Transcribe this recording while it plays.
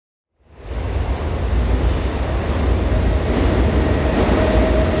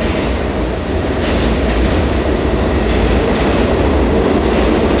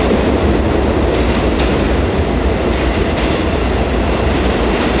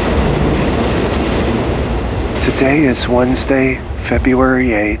Today is Wednesday,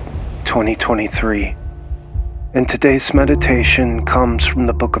 February 8, 2023, and today's meditation comes from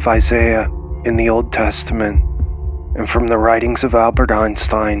the book of Isaiah in the Old Testament and from the writings of Albert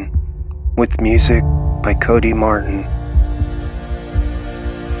Einstein with music by Cody Martin.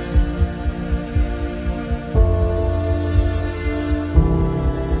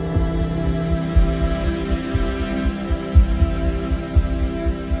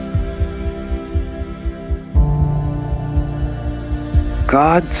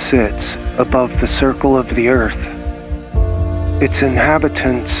 God sits above the circle of the earth. Its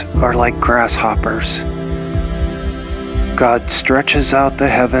inhabitants are like grasshoppers. God stretches out the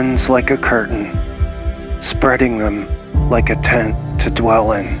heavens like a curtain, spreading them like a tent to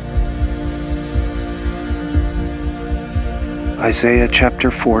dwell in. Isaiah chapter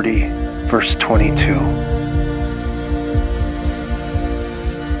 40, verse 22.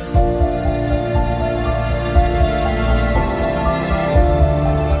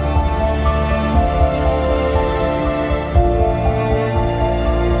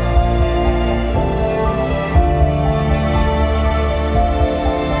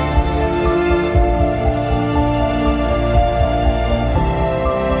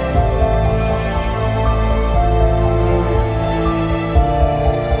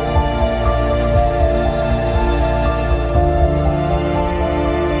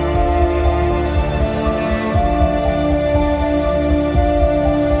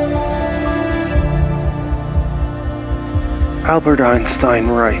 Albert Einstein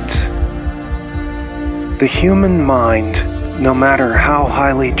writes, "The human mind, no matter how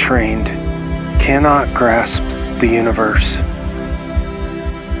highly trained, cannot grasp the universe.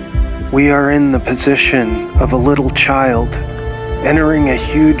 We are in the position of a little child entering a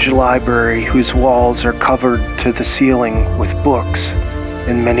huge library whose walls are covered to the ceiling with books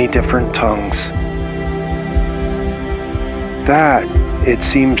in many different tongues. That, it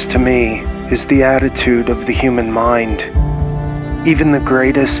seems to me, is the attitude of the human mind, even the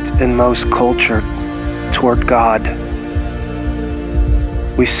greatest and most cultured, toward God.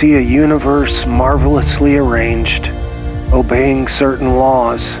 We see a universe marvelously arranged, obeying certain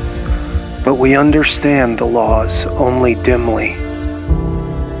laws, but we understand the laws only dimly.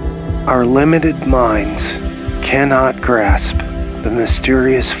 Our limited minds cannot grasp the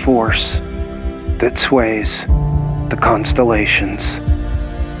mysterious force that sways the constellations."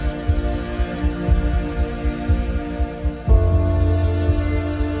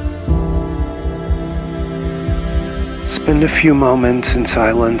 Spend a few moments in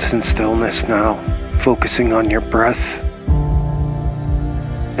silence and stillness now, focusing on your breath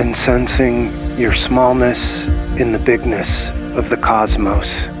and sensing your smallness in the bigness of the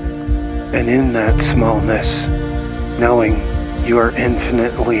cosmos, and in that smallness, knowing you are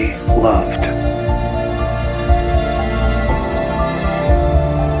infinitely loved.